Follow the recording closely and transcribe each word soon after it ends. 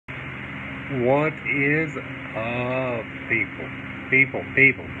What is up, people? People.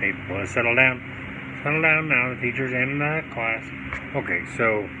 Let's settle down. Settle down now. The teacher's in the class. Okay,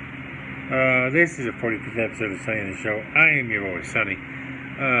 so this is the 45th episode of Sonny and the Show. I am your boy, Sonny.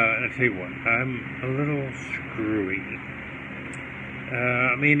 And I tell you what, I'm a little screwy.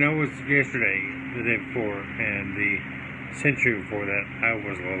 I was yesterday, the day before, and the century before that, I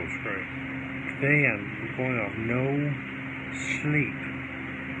was a little screwy. Today, I'm going off no sleep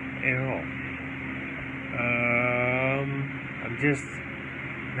at all. I'm just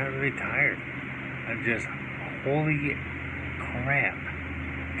not really tired. I'm just holy crap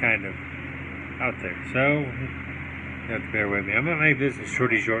kind of out there. So you have to bear with me. I'm gonna make this a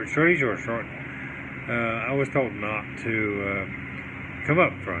short. I was told not to come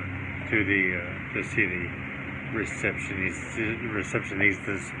up front to the to see the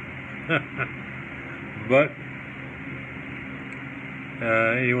receptionistas. But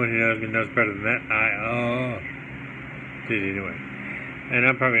anyone who knows me knows better than that. I did anyway, and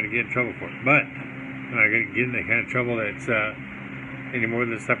I'm probably gonna get in trouble for it. But am I gonna get in the kind of trouble that's any more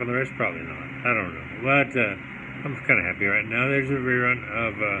than stuff on the wrist? Probably not. I don't know. But I'm kind of happy right now. There's a rerun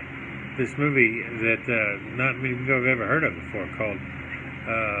of this movie that not many people have ever heard of before, called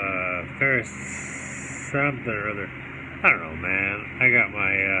Ferris something or other. I don't know, man. I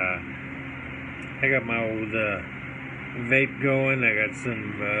got my old vape going. I got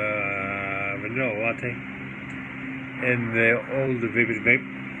some vanilla latte and the old vape,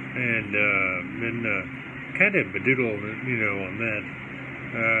 and been kind of bedoodled, on that.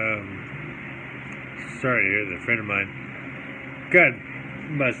 Sorry to hear that a friend of mine got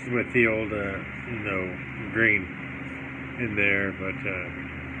busted with the old, green in there, but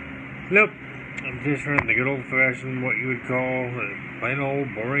nope. I'm just running the good old-fashioned, what you would call plain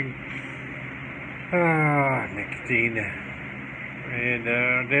old boring nicotine, and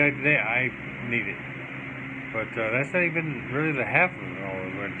today I need it. But that's not even really the half of all the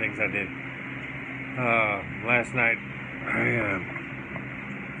weird things I did. Last night, I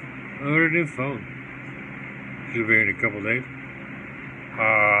ordered a new phone. Should be here in a couple days.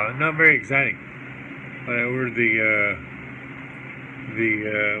 Not very exciting. But I ordered the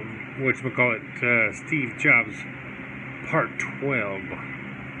whatchamacallit, Steve Jobs Part 12.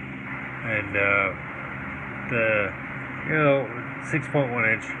 And, the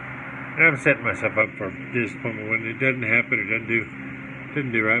 6.1 inch. And I'm setting myself up for disappointment when it doesn't happen or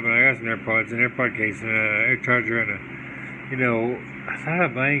didn't do right. But I got some AirPods, an AirPod case, and an air charger, and I thought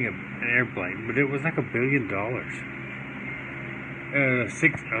of buying an airplane, but it was like $1 billion.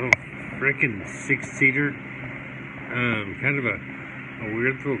 Freaking 6-seater. Kind of a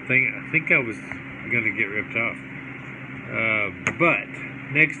weird little thing. I think I was gonna get ripped off. But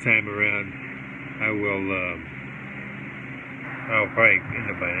next time around, I'll probably end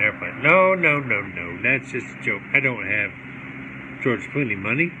up buying an airplane. No. That's just a joke. I don't have George Clooney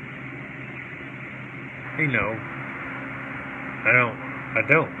money. I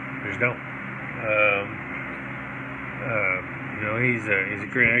don't. Just don't. He's a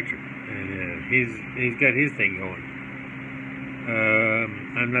great actor, and he's got his thing going.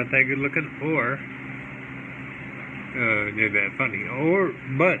 I'm not that good looking, or near that funny,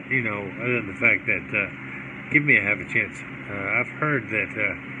 but other than the fact that give me a half a chance. I've heard that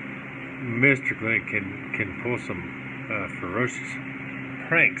Mr. Clint can pull some ferocious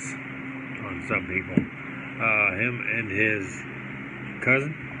pranks on some people. Him and his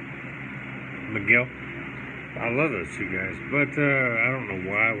cousin Miguel. I love those two guys, but I don't know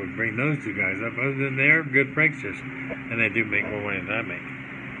why I would bring those two guys up, other than they're good pranksters, and they do make more money than I make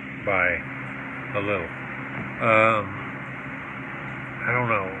by a little. I don't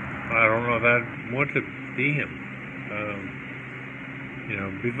know if I'd want to be him.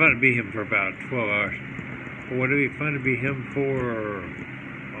 It'd be fun to be him for about 12 hours. But would it be fun to be him for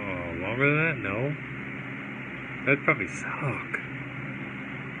longer than that? No. That'd probably suck.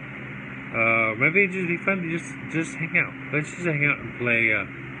 Maybe it'd just be fun to just hang out. Let's just hang out and play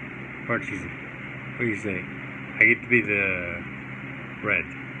Parcheesi. What do you say? I get to be the red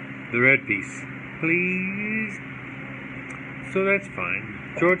piece, please. So that's fine.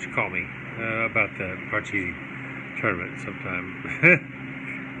 George called me about the Parcheesi tournament sometime.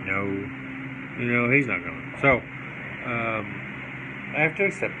 No, he's not going. So I have to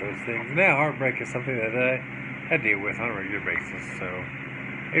accept those things. Now, heartbreak is something that I deal with on a regular basis. So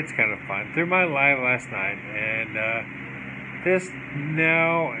it's kind of fun. Through my live last night, and this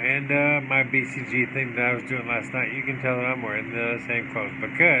now, and my BCG thing that I was doing last night, you can tell that I'm wearing the same clothes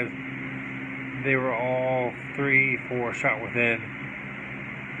because they were all 3-4 shot within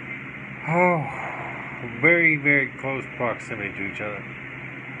very, very close proximity to each other.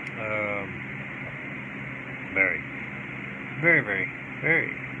 Very, very,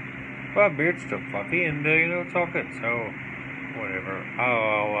 very. Well, my beard's still fluffy, and it's all good. So, whatever.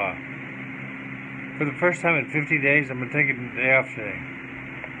 For the first time in 50 days, I'm gonna take a day off today.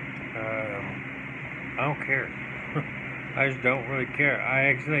 I don't care. I just don't really care. I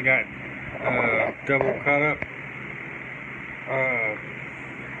actually got double caught up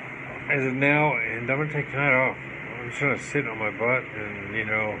as of now, and I'm gonna take tonight off. I'm just gonna sit on my butt and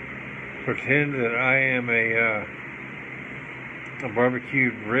pretend that I am a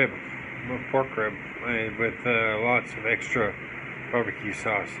barbecued rib, a pork rib, with lots of extra barbecue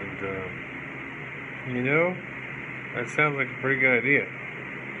sauce, and that sounds like a pretty good idea.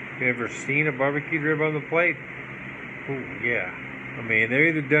 You ever seen a barbecued rib on the plate? Ooh, yeah. I mean, they're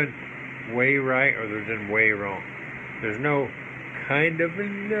either done way right or they're done way wrong. There's no kind of,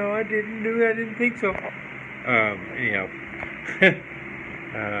 no, I didn't do that, I didn't think so. Anyhow.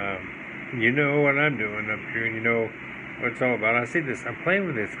 You know what I'm doing up here, and you know what it's all about. I see this, I'm playing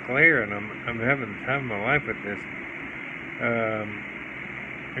with this glare, and I'm having the time of my life with this. I'm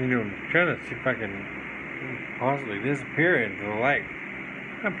trying to see if I can possibly disappear into the light.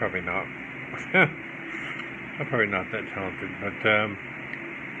 I'm probably not. I'm probably not that talented, but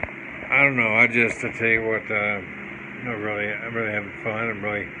I don't know. I tell you what, I'm really having fun. I'm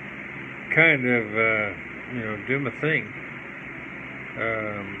really kind of, doing my thing.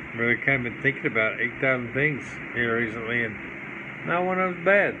 Really kind of been thinking about 8,000 things here recently, and not one of them's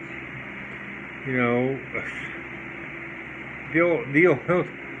bad. The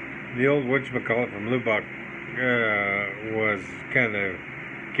old whatchamacallit from Lubbock was kind of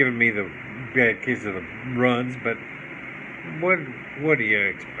giving me the bad case of the runs, but what do you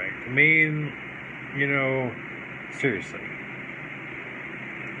expect? I mean, seriously.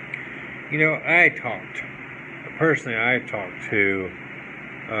 I talked to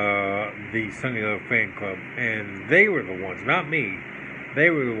the Sonny fan club, and they were the ones, not me, they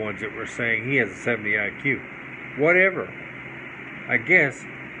were the ones that were saying he has a 70 IQ. Whatever. I guess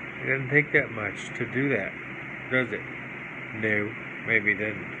it doesn't take that much to do that, does it? No, maybe it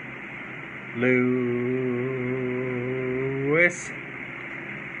doesn't. Lewis?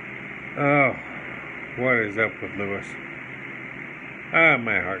 Oh, what is up with Lewis?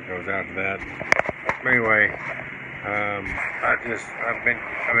 My heart goes out to that. Anyway, I've been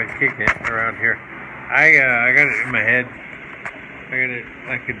kicking it around here. I got it in my head. I got it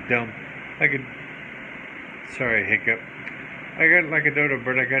sorry, hiccup. I got it like a dodo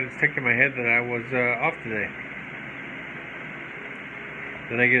bird. I got it stuck in my head that I was off today.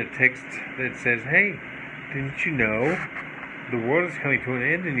 Then I get a text that says, "Hey, didn't you know the world is coming to an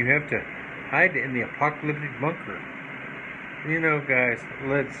end and you have to hide in the apocalyptic bunker?" Guys,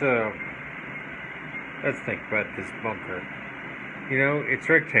 let's think about this bunker. It's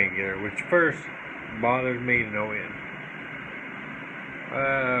rectangular, which first bothers me to no end.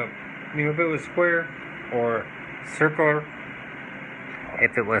 If it was square or circular,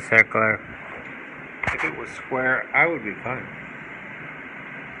 if it was square, I would be fine.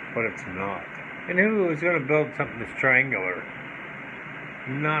 But it's not. And who is going to build something that's triangular?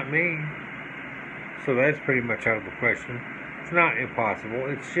 Not me. So that's pretty much out of the question. It's not impossible.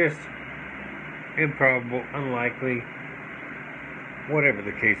 It's just improbable, unlikely, whatever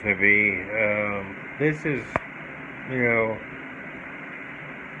the case may be. This is,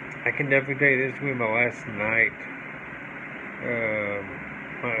 I can definitely tell you this will be my last night.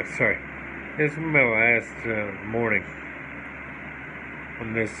 This will be my last morning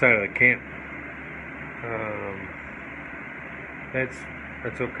on this side of the camp. That's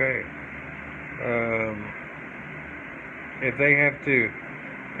okay. If they have to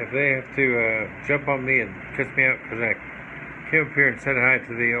jump on me and kiss me out because I came up here and said hi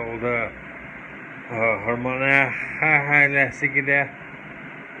to the old Harmona,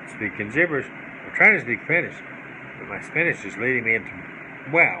 speaking gibberish. I'm trying to speak Spanish, but my Spanish is leading me into,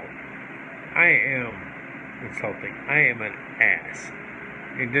 wow, I am insulting. I am an ass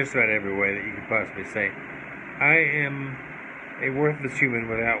in just about every way that you could possibly say. I am a worthless human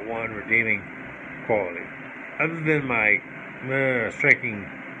without one redeeming quality. Other than my striking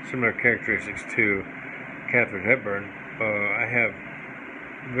similar characteristics to Katharine Hepburn, I have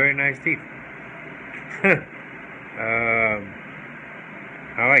very nice teeth.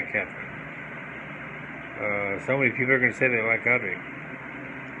 I like Katharine. So many people are going to say they like Audrey.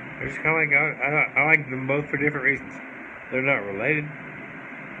 I just kind of like I like them both for different reasons. They're not related.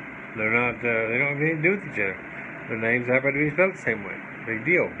 They're not. They don't have anything to do with each other. Their names happen to be spelled the same way. Big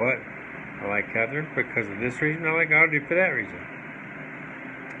deal. But I like Katharine because of this reason. I like Audrey for that reason.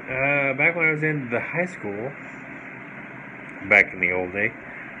 Back when I was in the high school, back in the old day,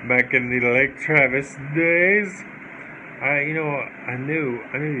 back in the Lake Travis days, I knew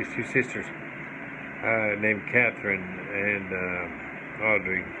these two sisters named Catherine and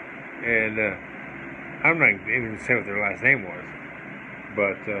Audrey, and I'm not even going to say what their last name was,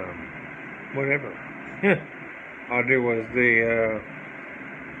 but whatever. Audrey was the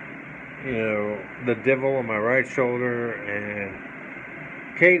devil on my right shoulder, and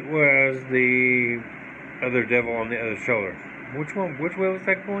Kate was the other devil on the other shoulder. Which way was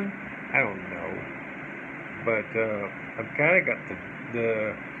that going? I don't know. But I've kind of got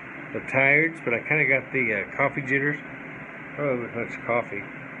the tired's, but I kind of got the coffee jitters. Oh, much coffee.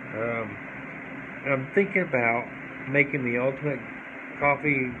 And I'm thinking about making the ultimate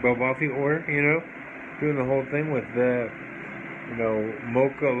coffee order, doing the whole thing with the,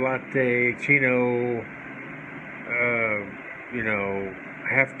 mocha latte, chino,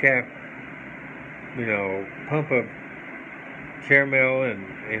 half cap, pump of caramel and,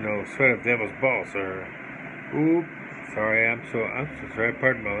 sweat of devil's balls, or, sorry, I'm so sorry,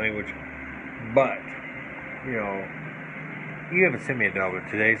 pardon my language, but, you haven't sent me $1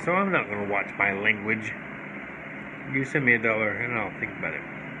 today, so I'm not going to watch my language. You send me $1 and I'll think about it.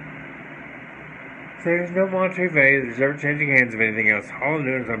 So there's no monetary value, there's ever changing hands of anything else. All I'm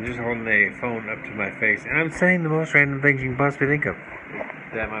doing is I'm just holding the phone up to my face, and I'm saying the most random things you can possibly think of.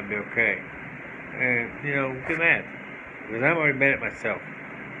 That might be okay. And, get mad. Because I'm already mad at myself.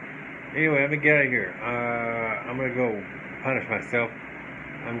 Anyway, I'm going to get out of here. I'm going to go punish myself.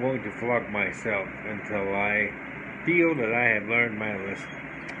 I'm going to flog myself until I feel that I have learned my lesson.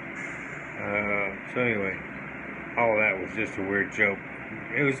 So anyway, all of that was just a weird joke.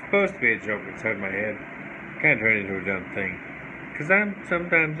 It was supposed to be a joke inside my head. Kind of turned into a dumb thing. Because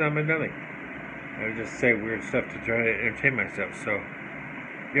sometimes I'm a dummy. I just say weird stuff to try to entertain myself. So,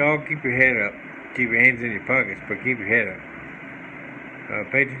 y'all keep your head up. Keep your hands in your pockets, but keep your head up.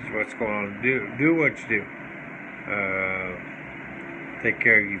 Pay attention to what's going on. Do what you do. Take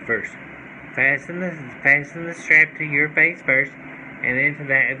care of you first. Fasten the strap to your face first, and then to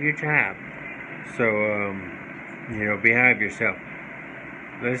that of your child. So, behave yourself.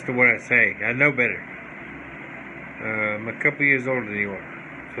 Listen to what I say. I know better. I'm a couple years older than you are.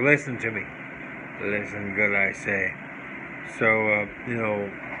 So listen to me. Listen good, I say. So,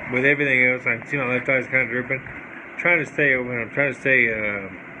 with everything else, I can see my left eye's kind of drooping. I'm trying to stay open. I'm trying to stay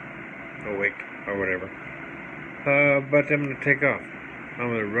awake or whatever. But I'm going to take off. I'm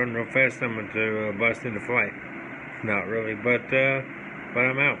going to run real fast. I'm going to bust into flight. Not really, but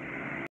I'm out.